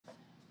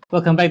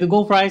Welcome back to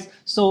goldfries.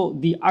 So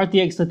the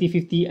RTX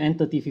 3050 and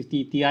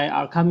 3050 Ti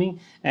are coming,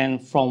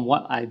 and from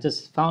what I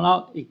just found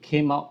out,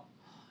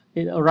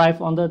 it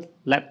arrived on the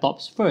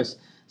laptops first,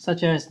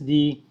 such as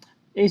the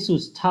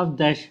ASUS TUF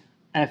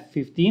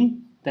F15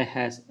 that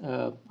has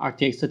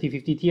RTX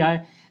 3050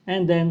 Ti,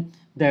 and then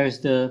there's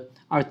the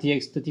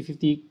RTX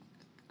 3050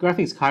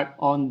 graphics card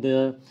on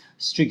the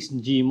Strix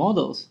G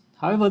models.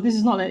 However, this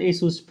is not an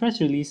ASUS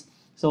press release,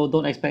 so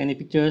don't expect any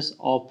pictures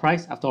or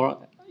price. After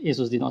all,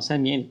 ASUS did not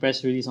send me any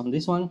press release on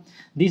this one.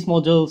 These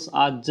modules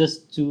are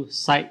just to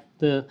cite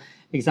the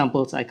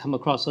examples I come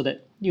across so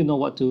that you know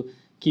what to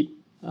keep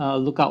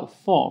lookout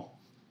for.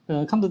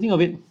 Come to think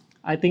of it,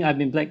 I think I've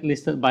been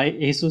blacklisted by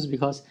ASUS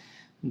because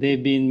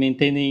they've been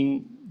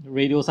maintaining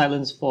radio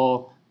silence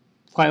for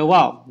quite a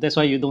while. That's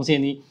why you don't see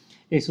any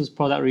ASUS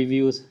product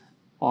reviews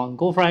on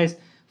goldfries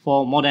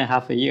for more than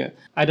half a year.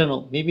 I don't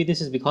know, maybe this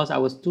is because I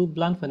was too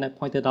blunt when I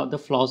pointed out the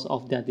flaws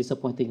of their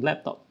disappointing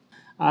laptop.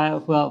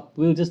 Well,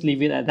 we'll just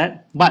leave it at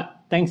that.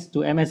 But thanks to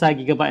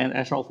MSI, Gigabyte, and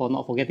ASRock for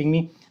not forgetting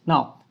me.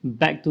 Now,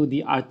 back to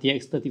the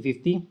RTX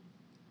 3050.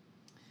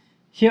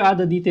 Here are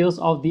the details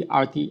of the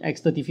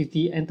RTX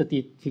 3050 and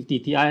 3050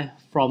 Ti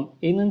from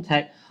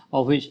AnandTech,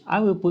 of which I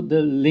will put the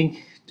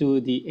link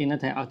to the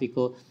AnandTech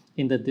article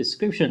in the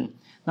description.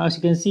 Now, as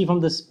you can see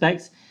from the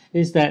specs,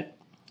 is that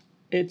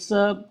it's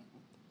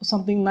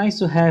something nice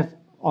to have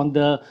on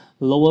the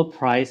lower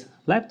price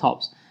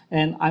laptops.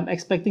 And I'm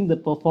expecting the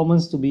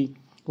performance to be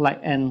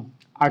like an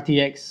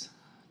RTX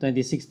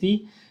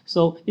 2060.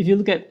 So if you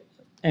look at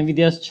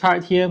Nvidia's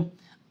chart here,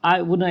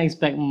 I wouldn't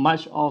expect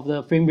much of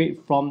the frame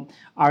rate from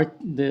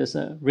this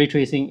ray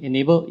tracing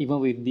enabled, even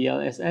with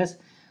DLSS.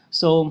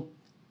 So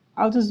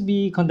I'll just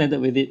be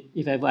contented with it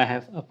if ever I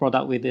have a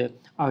product with the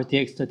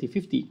RTX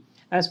 3050.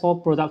 As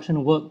for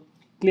production work,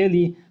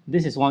 clearly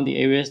this is one of the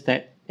areas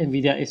that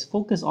Nvidia is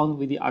focused on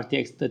with the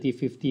RTX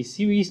 3050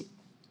 series.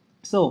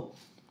 So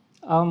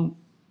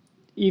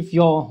if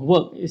your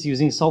work is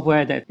using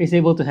software that is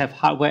able to have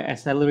hardware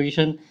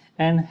acceleration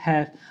and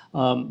have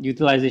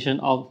utilization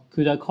of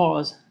CUDA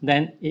cores,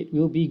 then it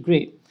will be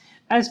great.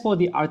 As for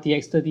the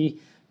RTX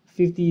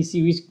 3050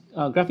 series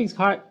graphics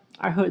card,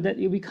 I heard that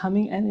it will be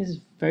coming and is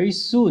very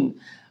soon.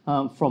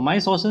 From my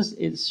sources,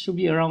 it should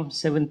be around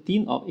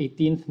 17th or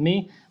 18th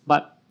May,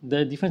 but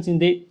the difference in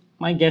date,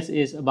 my guess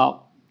is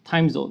about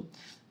time zone.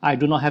 I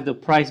do not have the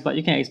price, but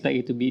you can expect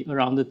it to be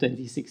around the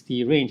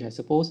 2060 range, I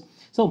suppose.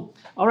 So,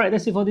 alright,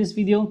 that's it for this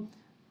video.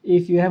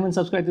 If you haven't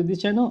subscribed to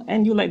this channel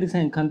and you like this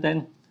kind of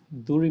content,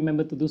 do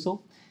remember to do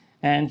so.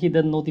 And hit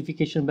the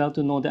notification bell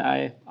to know that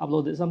I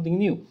uploaded something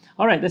new.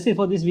 Alright, that's it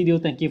for this video.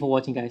 Thank you for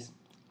watching, guys.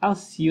 I'll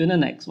see you in the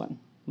next one.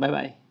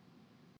 Bye-bye.